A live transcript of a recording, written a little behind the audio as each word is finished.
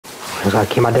I just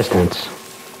gotta keep my distance.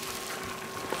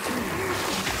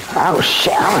 Oh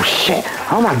shit, oh shit,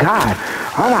 oh my god,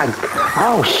 oh my,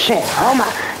 oh shit, oh my,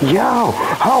 yo,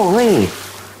 holy.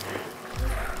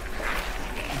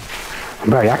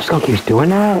 Bro, y'all just gonna keep doing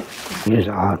that? You just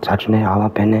all touching it, all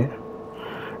up in it.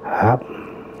 Up.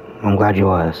 I'm glad you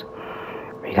was.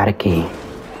 You got a key.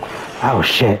 Oh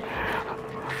shit.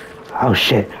 Oh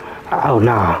shit. Oh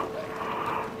no.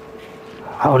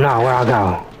 Oh no, where I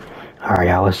go? Alright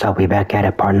y'all, what's up? We back at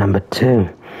it, part number 2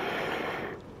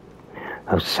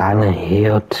 of Silent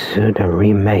Hill 2, the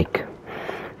remake.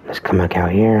 Let's come back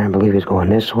out here. I believe it's going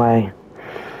this way.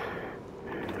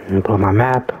 Let me pull up my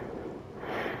map.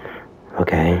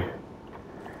 Okay.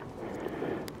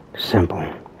 Simple.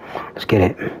 Let's get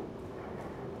it.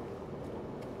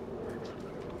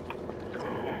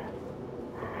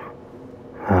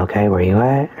 Okay, where you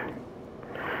at?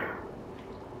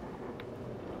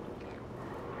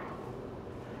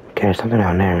 Okay, there's something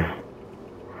down there.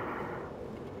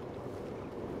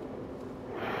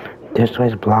 This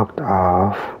way's blocked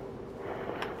off.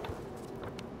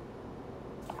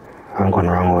 I'm going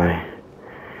the wrong way.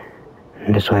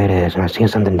 And this way it is, and I see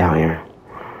something down here.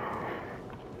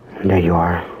 There you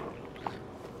are.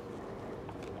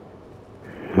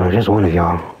 Well, just one of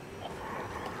y'all.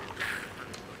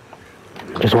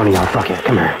 Just one of y'all, fuck it.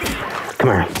 Come here. Come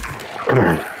here. Come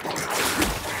here.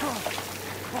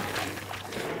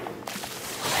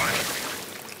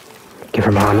 Get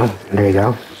from behind him. There you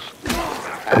go.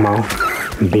 Come on.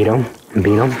 Beat him.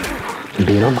 Beat him.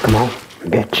 Beat him. Come on.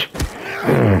 Bitch.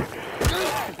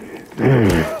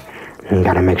 You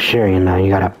gotta make sure, you know, you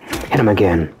gotta hit him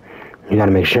again. You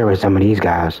gotta make sure with some of these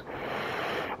guys.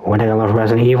 One thing I love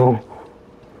Resident Evil,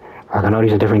 I know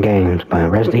these are different games,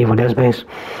 but Resident Evil Dead Space,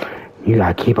 you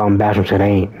gotta keep on bashing them so they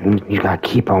ain't, you gotta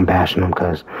keep on bashing them,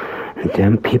 cause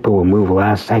them people will move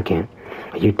last second.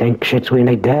 You think shit's sweet and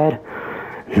they dead?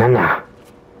 Nah.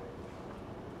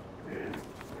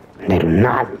 They do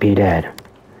not be dead.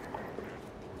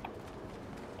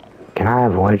 Can I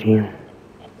avoid you?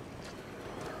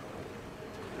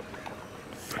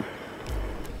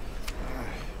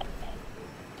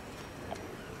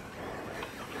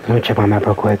 Let me check my map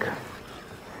real quick.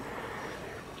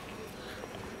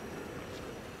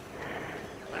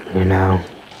 You know,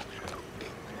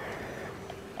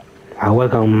 I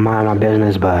was gonna mind my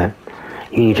business, but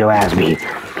you need your ass beat.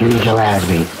 You need your ass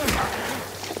beat.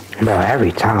 Bro,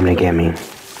 every time they get me.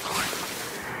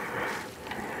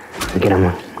 Get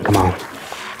him. Come on.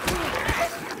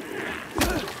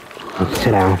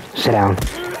 Sit down. Sit down.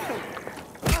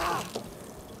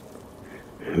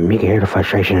 You can hear the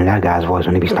frustration in that guy's voice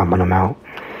when he be stomping him out.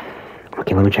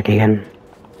 Okay, let me check again.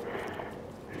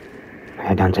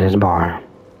 Head down to this bar.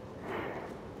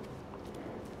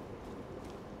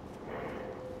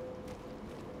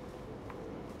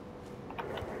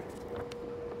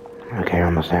 Okay, we're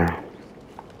almost there.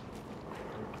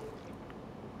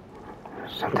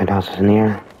 Something else is in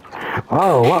here.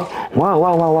 Oh,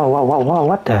 whoa,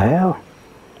 what the hell?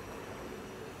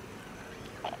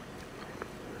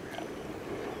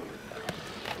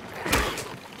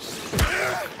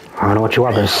 I don't know what you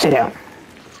are, but sit down.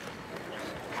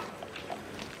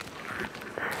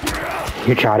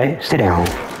 You tried it. Sit down.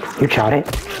 You tried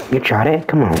it. You tried it.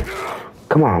 Come on.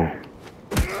 Come on.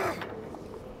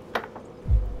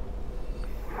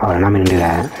 Oh, I'm not gonna do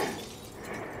that.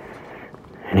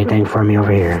 Anything for me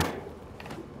over here?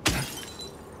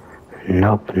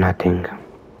 Nope, nothing.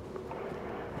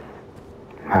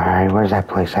 Alright, where's that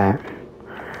place at?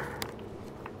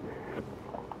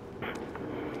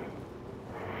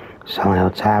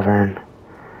 Silenthill Tavern,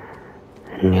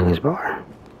 Neely's Bar.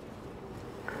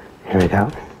 Here we go.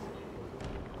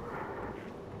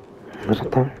 What's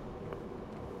that thing?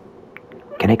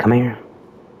 Can they come here?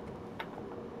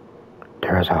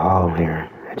 There is a hole here.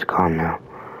 It's gone now.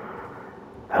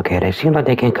 Okay, they seem like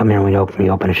they can't come here when you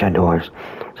open and shut doors.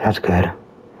 So that's good.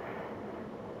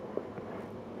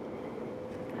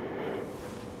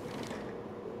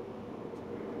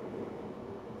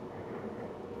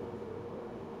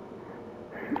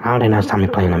 I don't think that's time to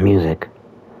playing the music.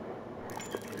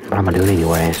 But I'm gonna do it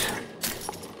anyways.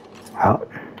 Oh.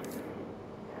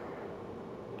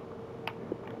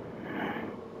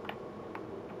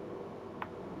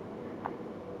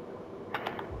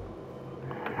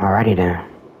 Alrighty then.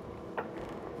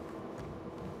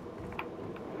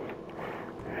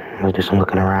 Let's do some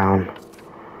looking around.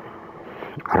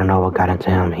 I don't know what got into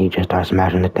him. He just started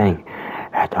smashing the thing.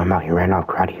 After I'm out, he ran off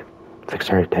karate. Fixed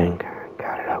everything.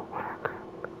 Got it out.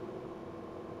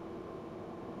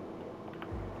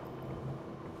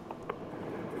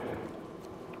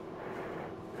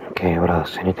 Okay, what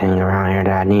else? Anything around here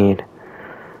that I need?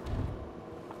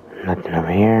 Nothing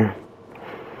over here.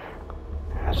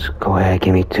 Let's go ahead,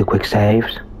 give me 2 quick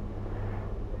saves.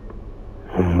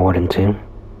 More than 2.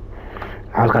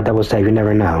 I always got double save, you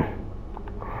never know.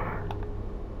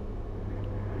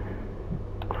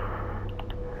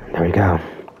 There we go.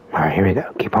 Alright, here we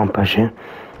go. Keep on pushing.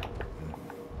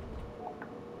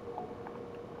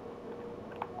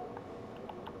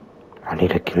 I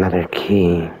need another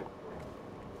key.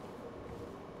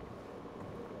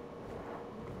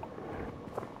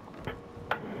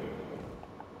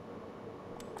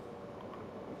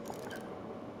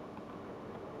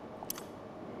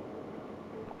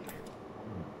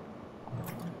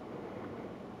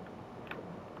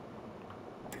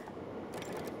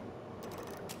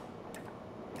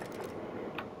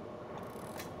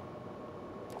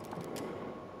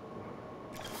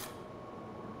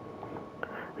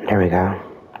 There we go.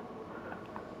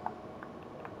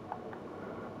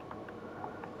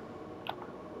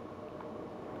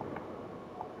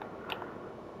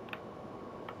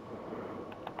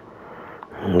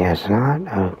 Guess not.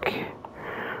 Okay.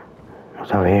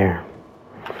 What's over here?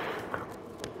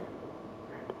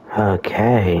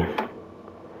 Okay.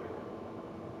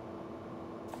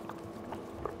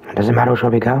 It doesn't matter which way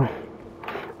we go.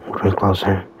 Which one's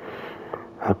closer?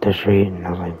 Up the street, and I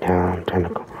was like down, turn the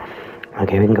corner.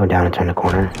 Okay, we can go down and turn the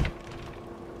corner.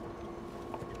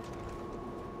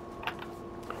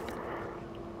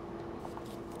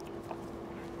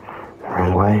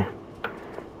 Wrong way.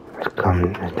 Let's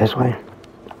come this way.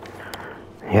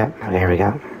 Yep, okay, here we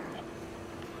go.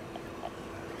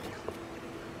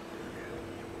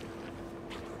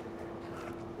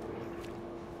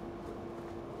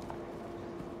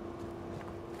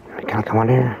 Can I come on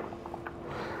here?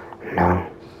 No.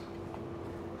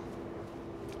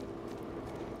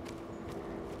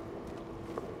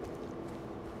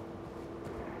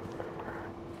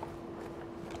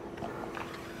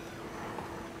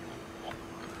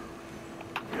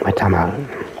 Wait, time out.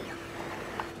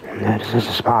 No, this is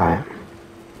a spot.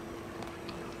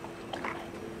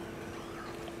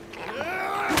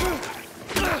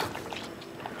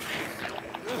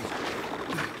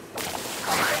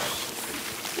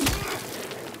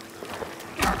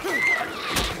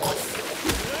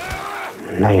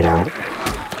 No, you don't.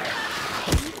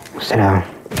 Sit down.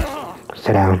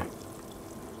 Sit down.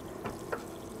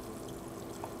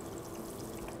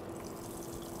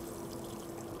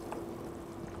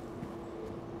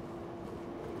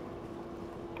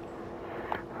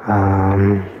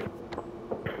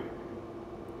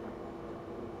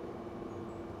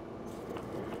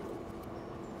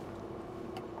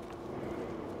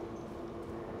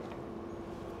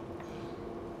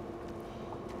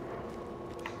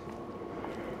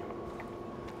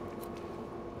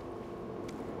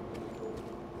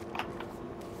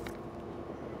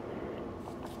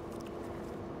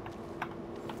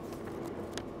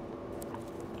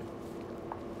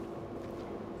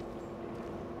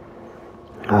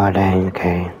 Oh, dang,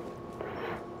 okay.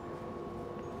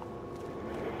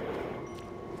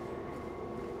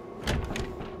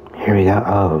 Here we go.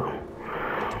 Oh.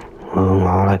 Oh,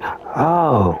 like,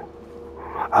 oh.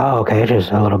 Oh, okay, it's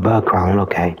just a little bug crawling,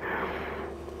 okay.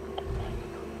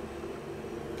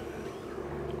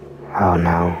 Oh,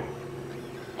 no.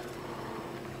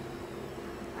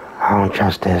 I don't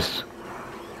trust this.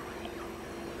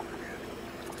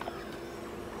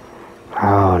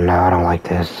 Oh, no, I don't like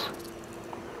this.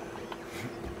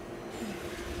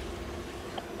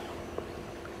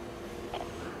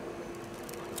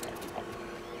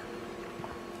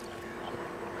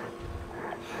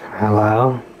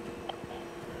 Hello?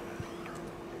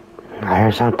 I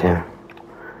hear something.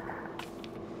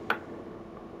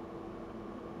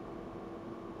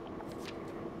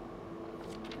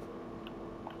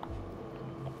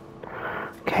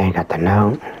 Okay, got the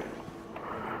note.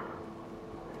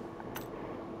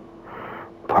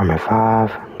 Apartment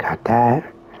 5, got that.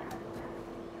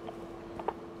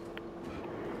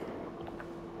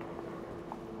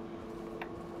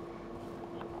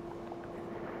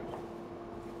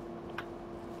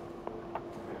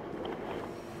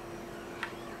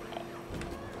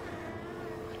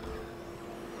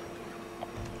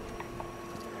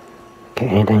 Okay,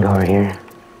 anything over here?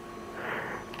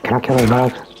 Can I kill the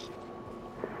bugs?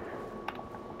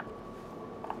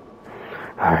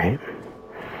 Alright.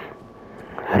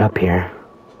 Head up here.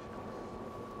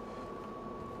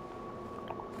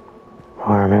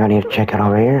 Or maybe I need to check it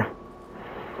over here.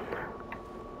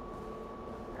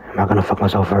 Am I gonna fuck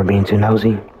myself for being too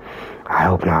nosy? I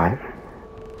hope not.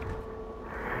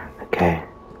 Okay.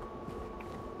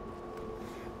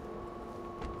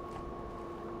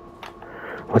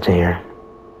 What's in here?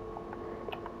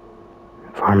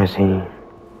 Pharmacy.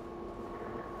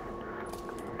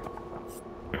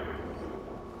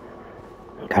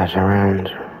 cash around.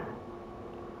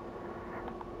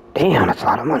 Damn, that's a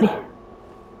lot of money.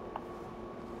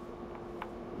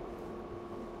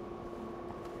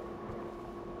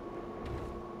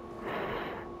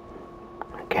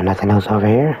 Okay, nothing else over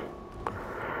here.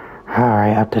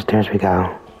 Alright, up the stairs we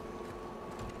go.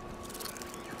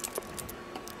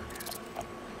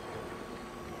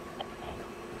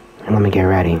 And let me get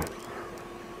ready.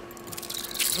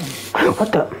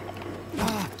 What the?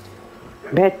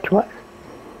 Bitch, what?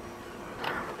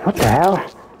 What the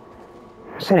hell?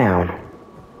 Sit down.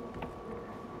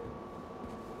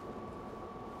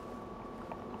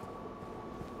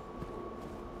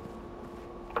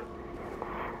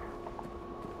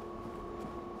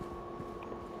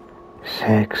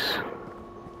 Six.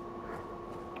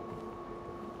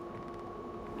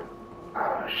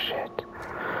 Oh shit.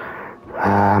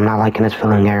 I'm not liking this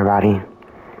feeling, everybody.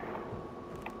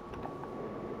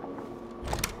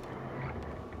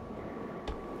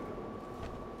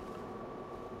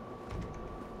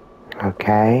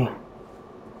 Okay.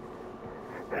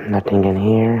 Nothing in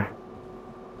here.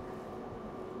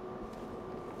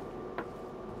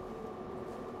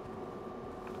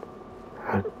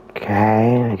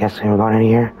 Okay, I guess we're going in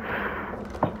here.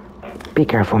 Be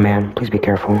careful, man. Please be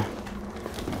careful.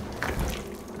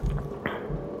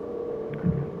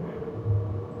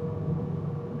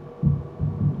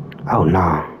 Oh,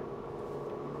 no.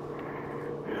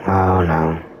 Oh,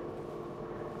 no.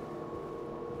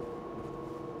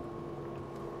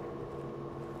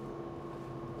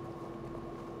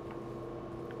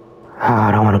 Oh,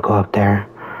 I don't want to go up there.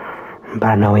 But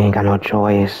I know we ain't got no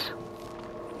choice.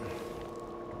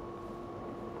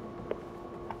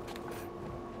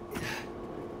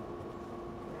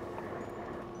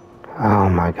 Oh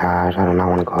my gosh, I do not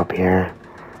want to go up here.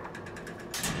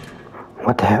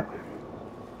 What the hell?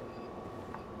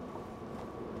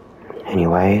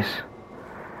 Anyways.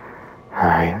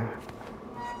 Alright.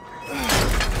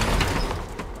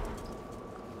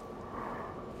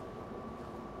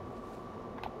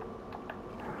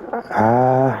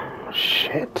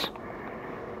 Shit.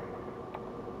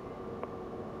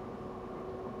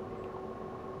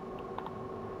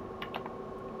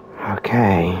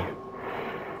 Okay.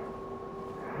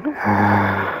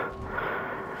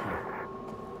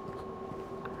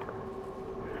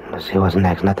 Let's see what's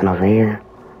next. Nothing over here.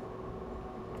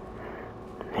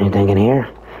 Anything in here?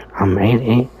 Oh,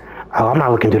 I'm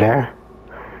not looking through there.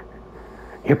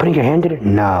 You're putting your hand in it?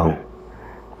 No.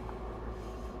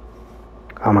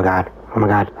 Oh my god. Oh my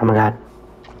god. Oh my god.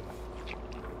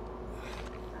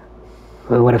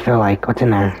 What it feel like? What's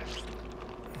in there?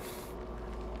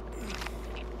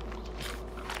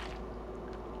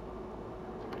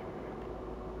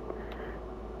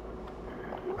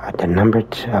 The number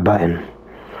 2 button.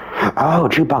 Oh,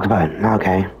 jukebox button.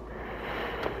 Okay.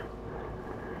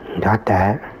 Got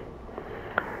that.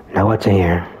 Now what's in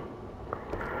here?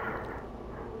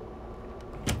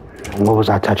 What was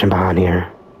I touching behind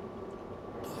here?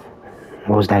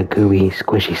 What was that gooey,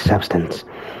 squishy substance?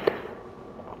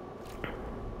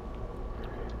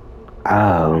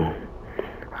 Oh.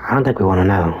 I don't think we want to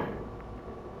know.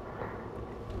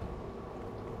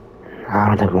 I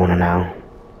don't think we want to know.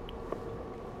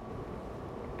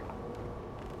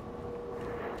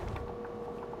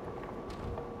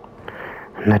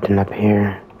 Nothing up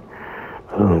here.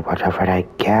 Ooh, watch out for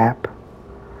that gap.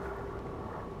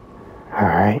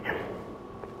 Alright.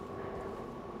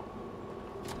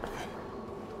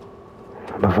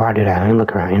 Before I do that, let me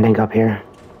look around. Anything up here?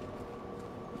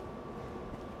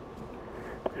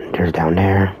 There's down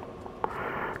there.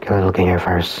 Okay, let's look in here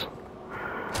first.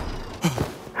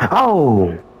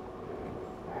 Oh!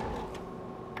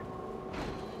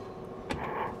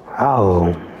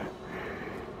 Oh.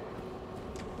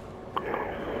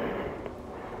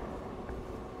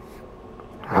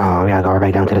 Oh, we gotta go right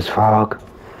back down to this fog.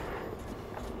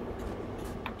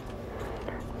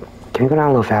 Can we go down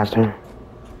a little faster?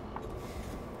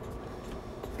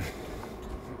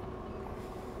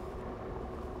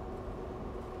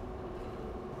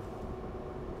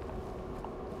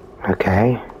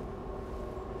 Okay.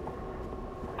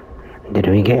 Did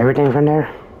we get everything from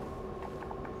there?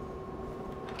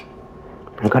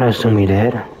 I'm gonna assume we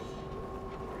did.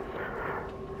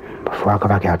 Before I go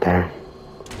back out there.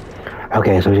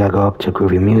 Okay, so we gotta go up to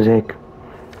groovy music.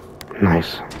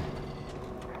 Nice.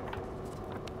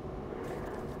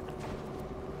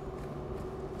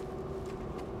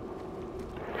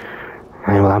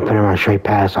 Alright, well, I'm putting around straight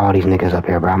past all these niggas up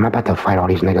here, bro. I'm about to fight all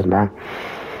these niggas, bro.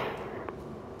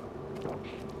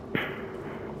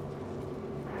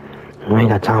 We ain't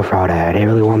got time for all that. They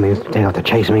really want me. They have to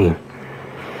chase me.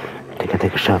 They got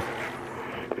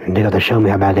to show me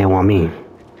how bad they want me.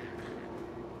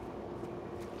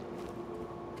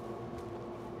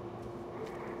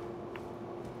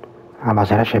 I'm about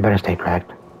to say that shit better stay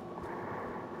cracked.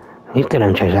 You still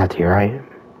didn't chase after you, right?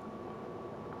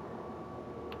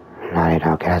 No, they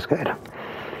don't. Okay, that's good.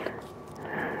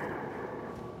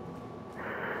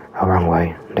 Oh, wrong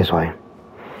way. This way.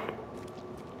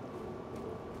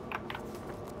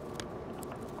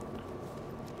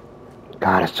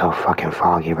 God, it's so fucking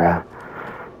foggy, bro.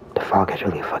 The fog is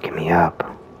really fucking me up.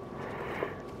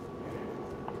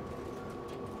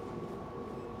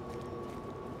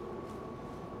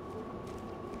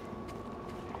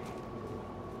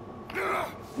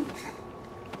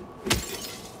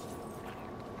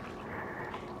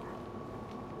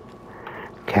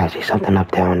 Okay, I see something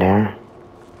up down there.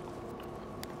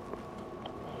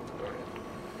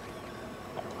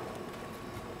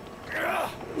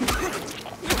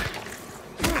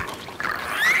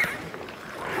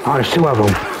 Oh, there's two of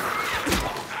them.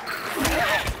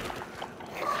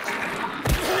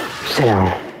 Sit down.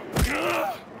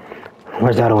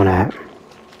 Where's the other one at?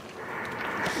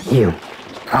 You.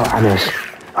 Oh, I missed.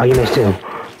 Oh, you missed too.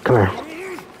 Come here.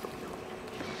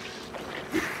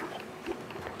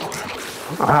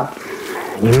 Up.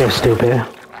 You missed, stupid.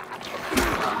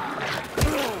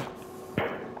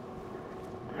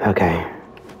 Okay.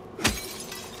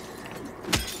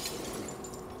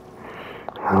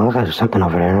 Oh, looks like there's something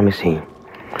over there. Let me see.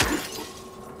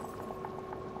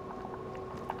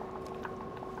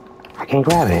 I can't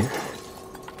grab it.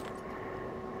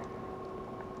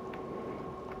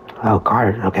 Oh,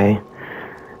 card. Okay.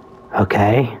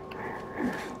 Okay.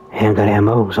 Handgun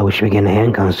ammo. So we should be getting a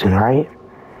handgun soon, right?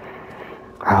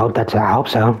 I hope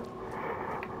so.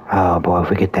 Oh boy, if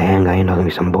we get the handgun, you know, it's gonna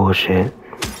be some bullshit.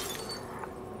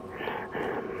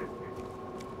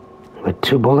 With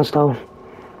 2 bullets though?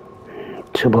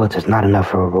 2 bullets is not enough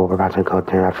for what we're about to go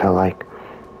through, I feel like.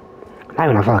 Not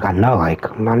even I feel like I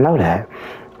know that.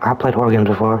 I played horror games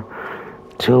before.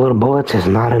 2 little bullets is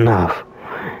not enough.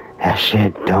 That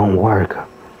shit don't work.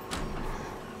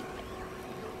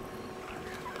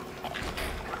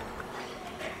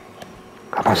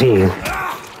 I see you.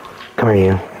 Come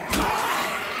here, you.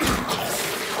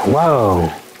 Whoa.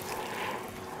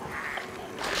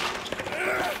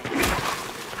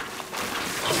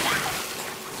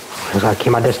 I just gotta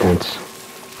keep my distance.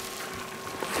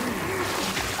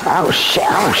 Oh shit,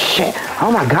 oh shit,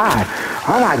 oh my god,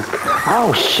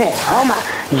 oh shit, oh my,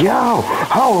 yo,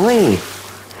 holy.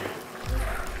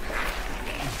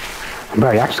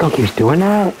 Bro, y'all just gonna keep doing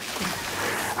that?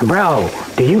 Bro,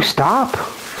 do you stop?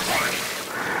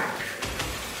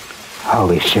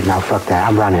 Holy shit, now fuck that,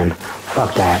 I'm running,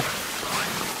 fuck that.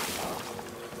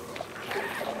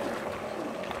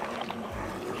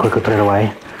 Quickly put it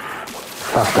away.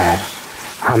 Fuck that.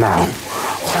 I'm out.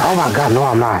 Oh my god, no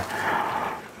I'm not.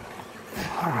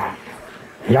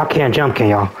 Y'all can't jump, can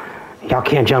y'all? Y'all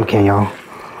can't jump, can y'all?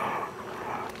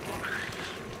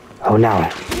 Oh no.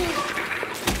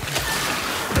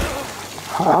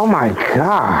 Oh my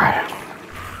god.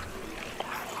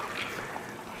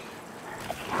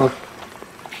 Look.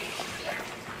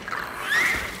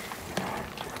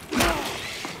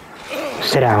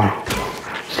 Sit down.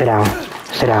 Sit down.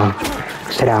 Sit down.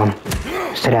 Sit down.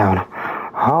 Sit down.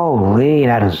 Holy,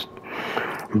 that is...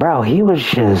 Bro, he was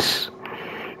just...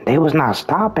 They was not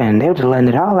stopping. They were just letting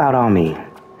it all out on me.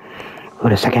 Ooh,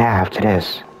 the second half to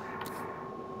this.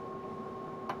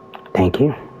 Thank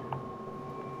you.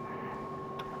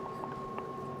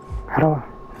 How do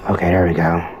I... Okay, there we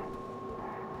go.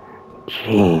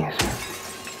 Jeez.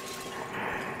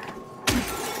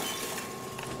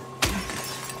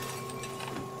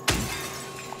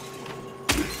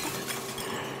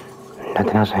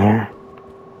 Nothing else in here?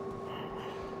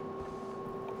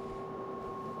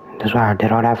 That's what I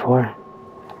did all that for?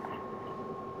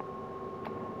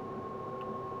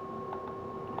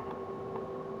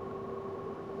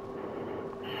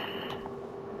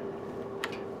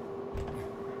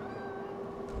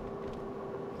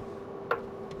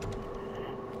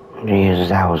 Jesus,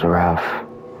 that was rough.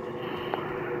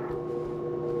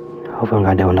 Hopefully I'm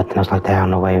gonna do nothing else like that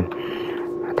on the way.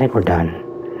 I think we're done.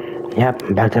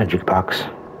 Yep, back to the jukebox.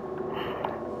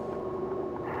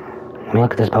 Let me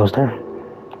look at this poster.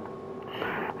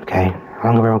 Okay, how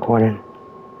long have we recorded?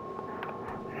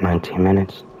 19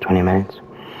 minutes, 20 minutes.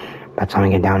 By the time we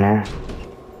get down there.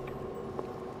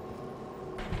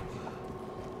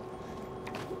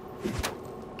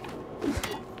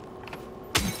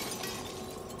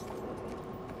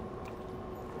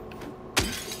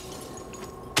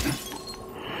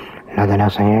 Nothing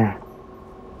else in here?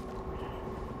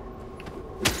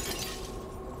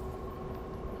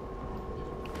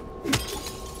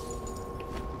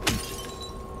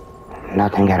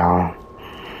 Nothing at all.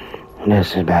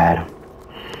 This is bad.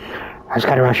 I just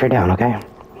gotta run straight down, okay?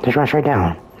 Just run straight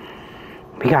down.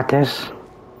 We got this.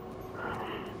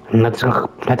 Nothing's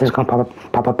gonna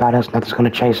pop up at us. Nothing's gonna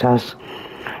chase us.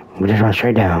 We just run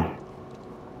straight down.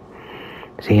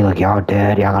 See, look, y'all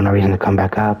dead. Y'all got no reason to come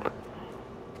back up.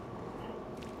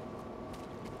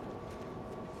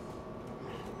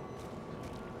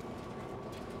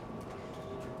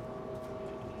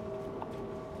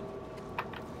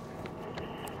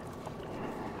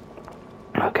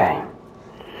 Okay.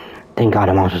 Thank God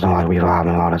the monsters don't like revive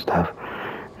and all that stuff.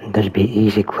 There should be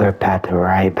easy, clear path to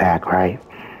right back, right?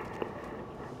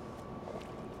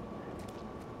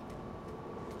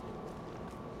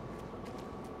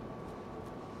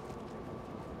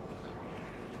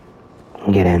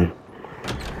 Get in.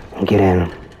 Get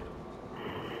in.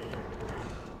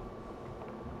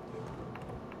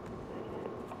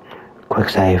 Quick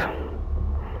save.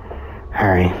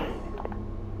 Hurry.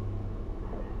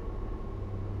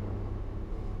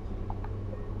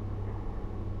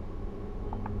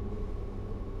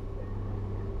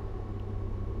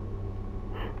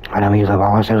 I know we used up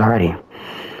all our saves already.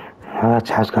 Well, that's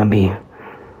how it's gonna be.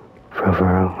 For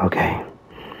real. Okay.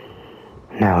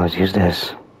 Now let's use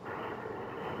this.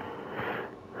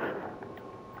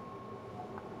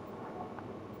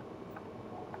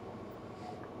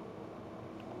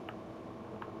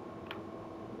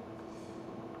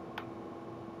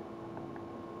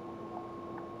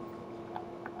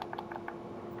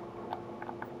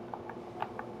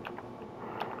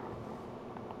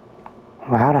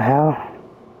 Well, how the hell?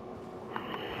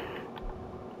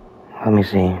 Let me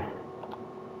see.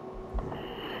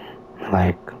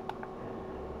 Like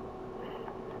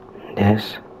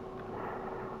this.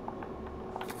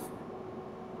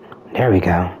 There we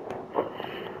go.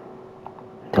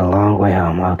 The long way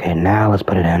home. Okay, now let's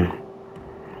put it in.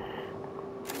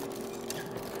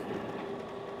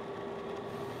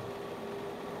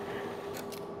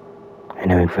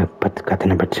 And then we got the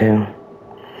number 2.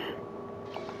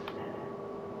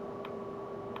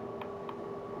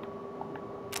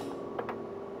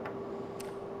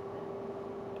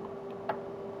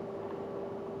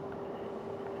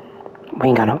 We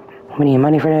ain't got no. We need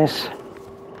money for this.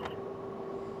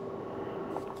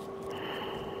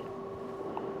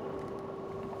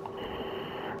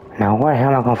 Now, where the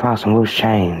hell am I gonna find some loose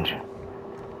change?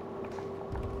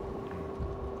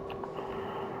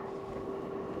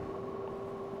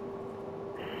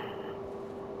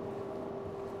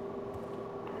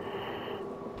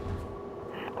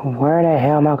 Where the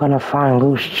hell am I gonna find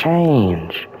loose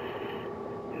change?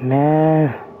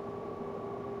 Man.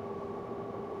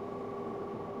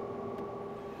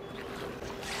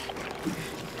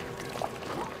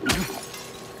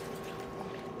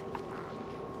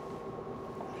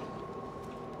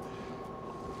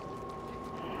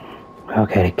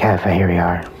 Okay, the cafe, here we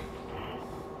are.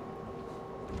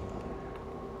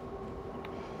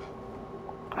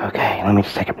 Okay, let me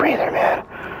just take a breather, man.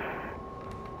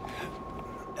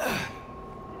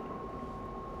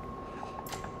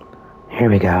 Here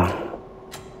we go.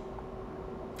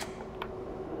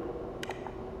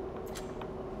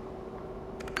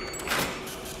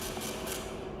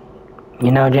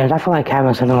 You know, James, I feel like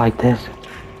having something like this.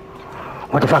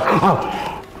 What the fuck?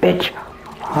 Oh, bitch.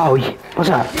 Oh, what's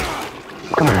up?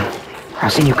 Come here. I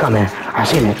seen you coming. I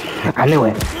seen it. I knew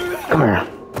it. Come here.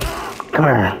 Come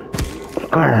here.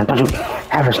 Come here. Don't you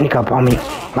ever sneak up on me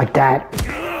like that.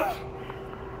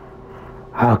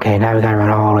 Okay, now we gotta run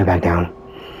all the way back down.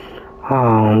 Oh,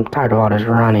 I'm tired of all this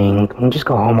running. Just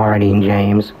go home already,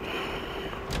 James.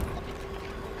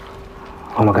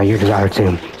 Oh my god, you're desired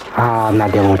too. I'm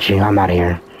not dealing with you. I'm out of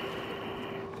here.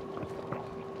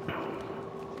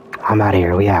 I'm out of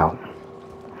here. We out.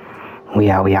 We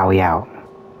out.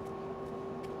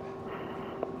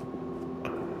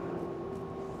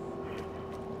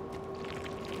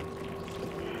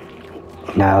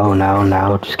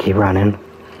 No. Just keep running.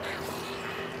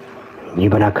 You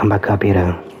better not come back up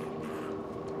either.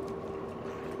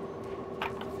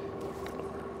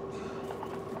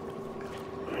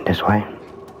 This way?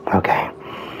 Okay.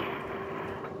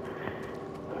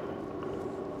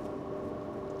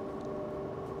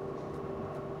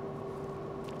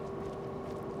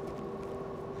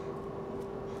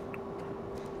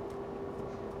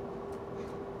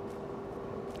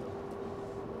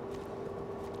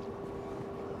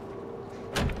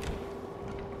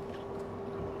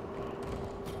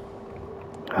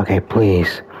 Okay,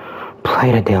 please.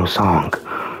 Play the damn song.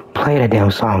 Play the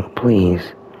damn song,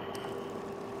 please.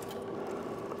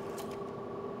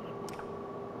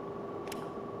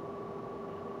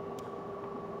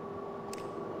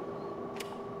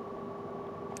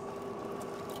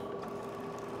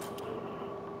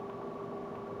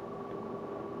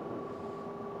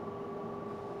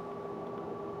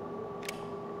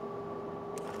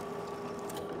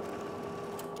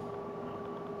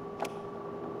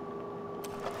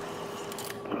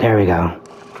 There we go.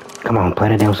 Come on, play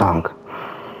the damn song.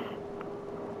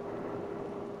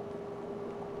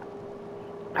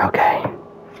 Okay.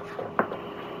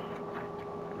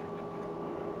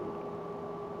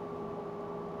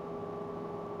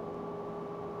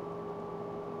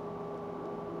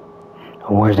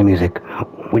 Where's the music?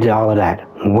 We did all of that.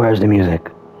 Where's the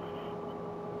music?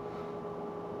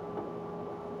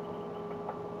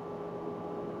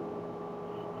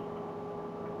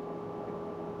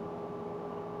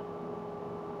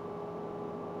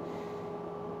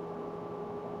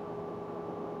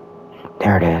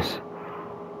 There it is.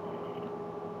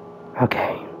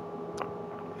 Okay.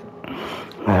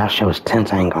 Man, that shit was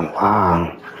tense, I ain't gonna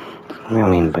lie. I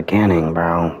mean, beginning,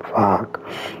 bro. Fuck.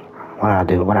 What did I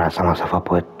do? What did I sign myself up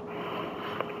with?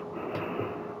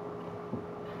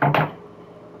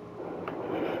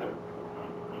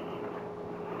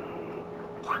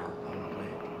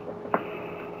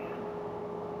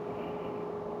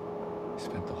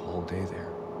 Spent the whole day there.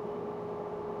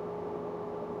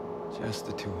 Just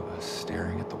the two of us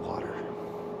staring at the water.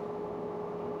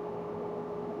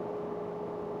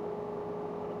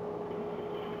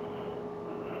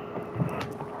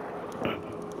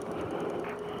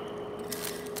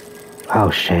 Oh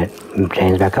shit.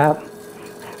 Jane's back up.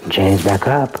 Jane's back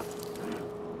up.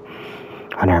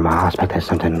 Oh, never mind. I expected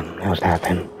something else to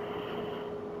happen.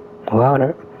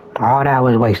 Well, all that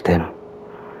was wasted.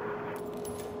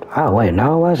 Oh, wait.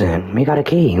 No, it wasn't. We got a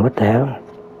key. What the hell?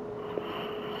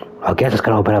 I guess it's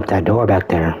gonna open up that door back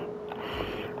there.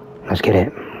 Let's get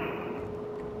it.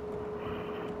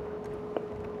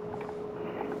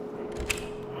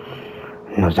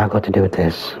 No, it's not got to do with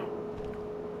this.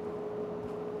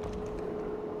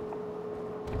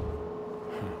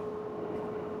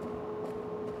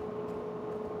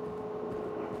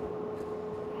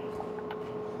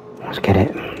 Let's get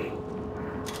it.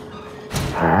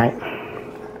 Alright.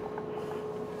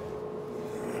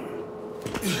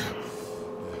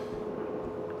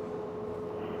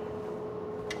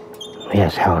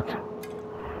 Yes, health.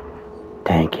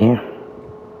 Thank you.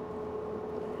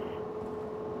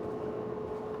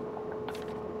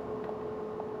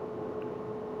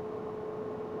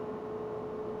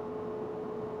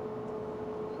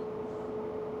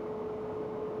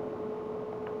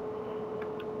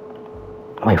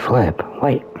 Wait, flip.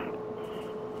 Wait.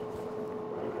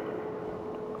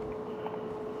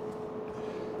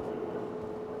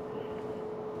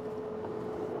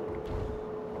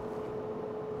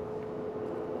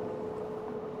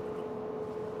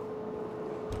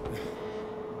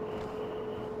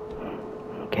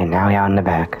 Okay, now we out in the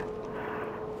back.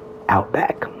 Out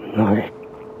back. Alright.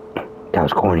 That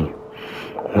was corny.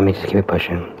 Let me just keep it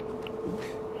pushing.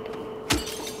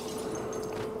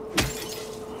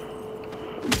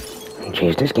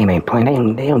 Jeez, this game ain't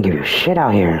playing. They don't give you shit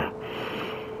out here.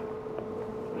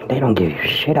 They don't give you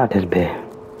shit out this bit.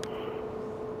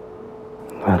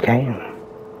 Okay.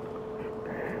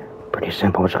 Pretty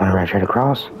simple. We're just gonna run straight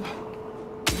across.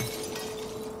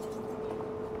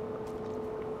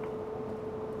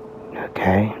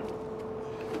 Okay.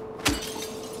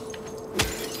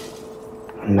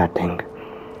 Nothing.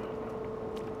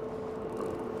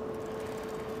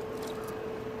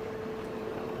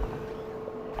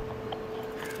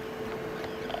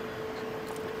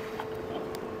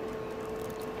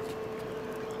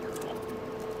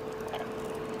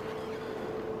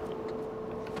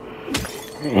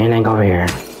 Anything over here?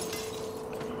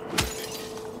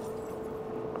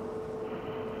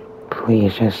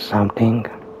 Please, just something.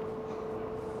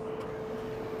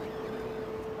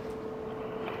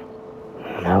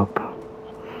 Nope.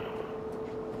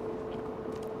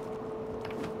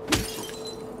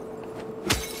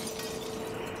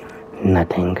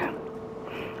 Nothing.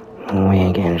 We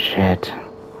ain't getting shit.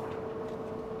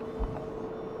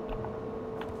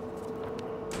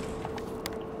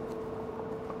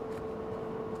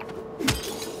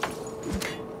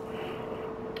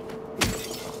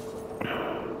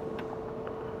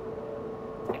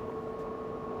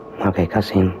 Okay,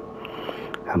 cussing.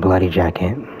 A bloody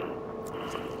jacket.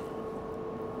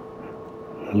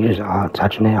 You just all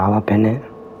touching it, all up in it.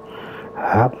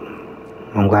 Up.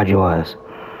 I'm glad you was.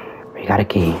 You got a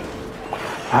key.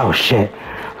 Oh shit.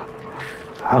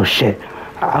 Oh shit.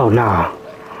 Oh no.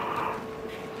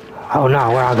 Oh no,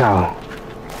 where I go?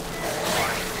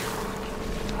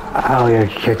 Oh,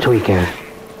 you're tweaking.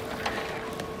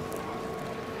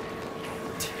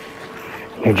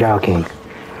 You're joking.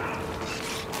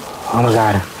 Oh my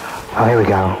god. Oh, here we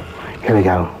go. Here we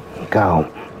go. Go.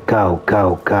 Go,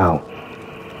 go, go.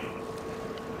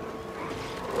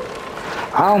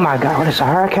 Oh my god, what is a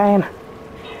hurricane?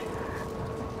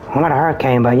 Well, not a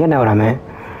hurricane, but you know what I meant.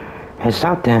 It's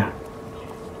something.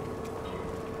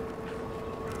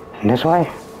 This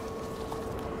way?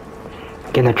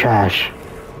 Get in the trash.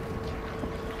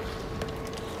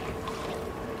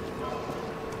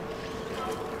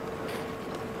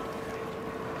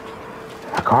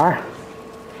 A car?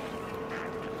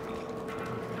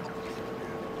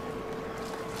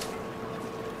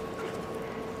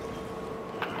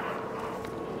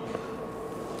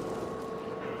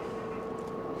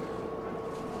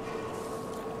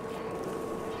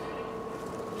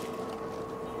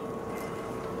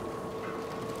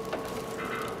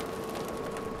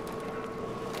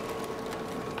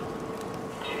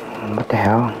 What the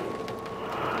hell?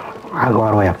 I'll go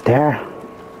all the way up there.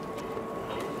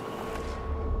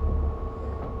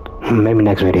 Maybe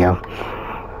next video.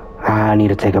 I need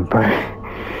to take a break.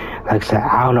 Like I said,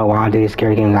 I don't know why I do these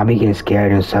scary games. I be getting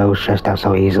scared and so stressed out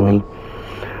so easily.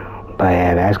 But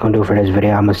yeah, that's gonna do it for this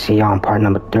video. I'm gonna see y'all on part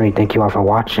number 3. Thank you all for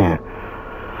watching.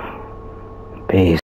 Peace.